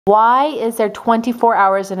Why is there 24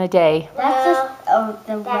 hours in a day? That's just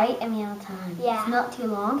the right amount of time. Yeah. It's not too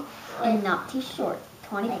long and not too short.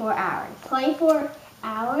 24 hours. 24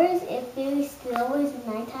 hours? If there was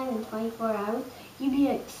nighttime in 24 hours, you'd be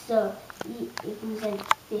like so, if it was like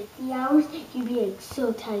 50 hours, you'd be like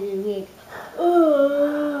so tired and be like,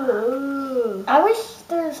 oh. I wish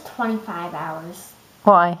there was 25 hours.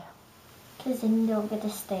 Why? Because then you don't get to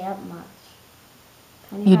stay up much.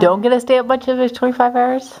 You don't get to stay up much if there's 25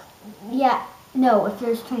 hours? Yeah, no, if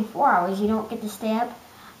there's 24 hours, you don't get to stay up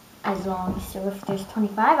as long. So if there's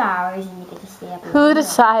 25 hours, and you get to stay up. Who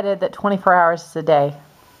decided that 24 hours is a day?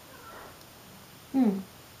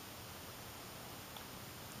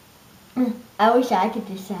 I wish I could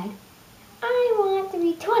decide. I want to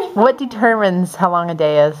be 24. What determines how long a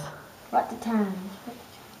day is? What determines?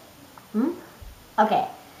 Okay,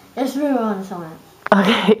 let's move on to someone else.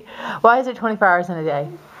 Okay, why is it 24 hours in a day?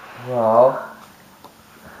 Well,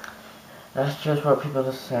 that's just what people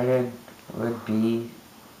decided would be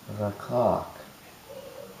the clock.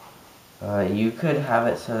 You could have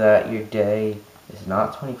it so that your day is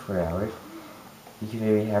not 24 hours. You could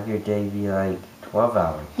maybe have your day be like 12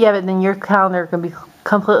 hours. Yeah, but then your calendar can be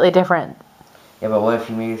completely different. Yeah, but what if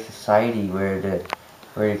you made a society where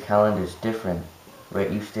your calendar is different, where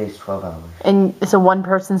each day is 12 hours? And it's a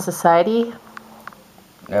one-person society?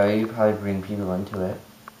 No, you probably bring people into it.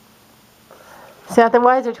 Samantha,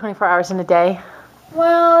 why is there 24 hours in a day?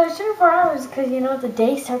 Well, it's 24 hours because, the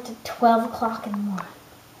day starts at 12 o'clock in the morning.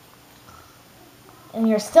 And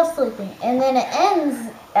you're still sleeping. And then it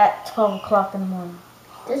ends at 12 o'clock in the morning.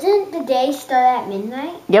 Doesn't the day start at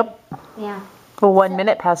midnight? Yep. Yeah. Well, 1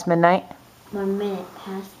 minute past midnight. 1 minute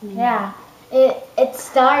past midnight. Yeah. It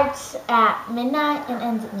starts at midnight and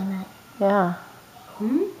ends at midnight. Yeah.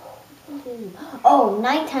 Oh,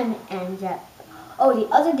 nighttime ends at... Oh,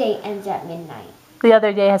 the other day ends at midnight. The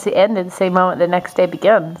other day has to end at the same moment the next day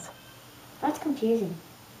begins. That's confusing.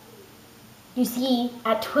 You see,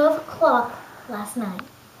 at 12 o'clock last night,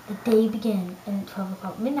 the day began, and at 12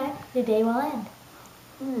 o'clock midnight, the day will end.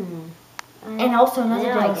 And also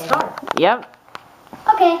another day will start. Yep.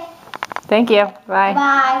 Okay. Thank you. Bye.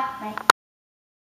 Bye. Bye.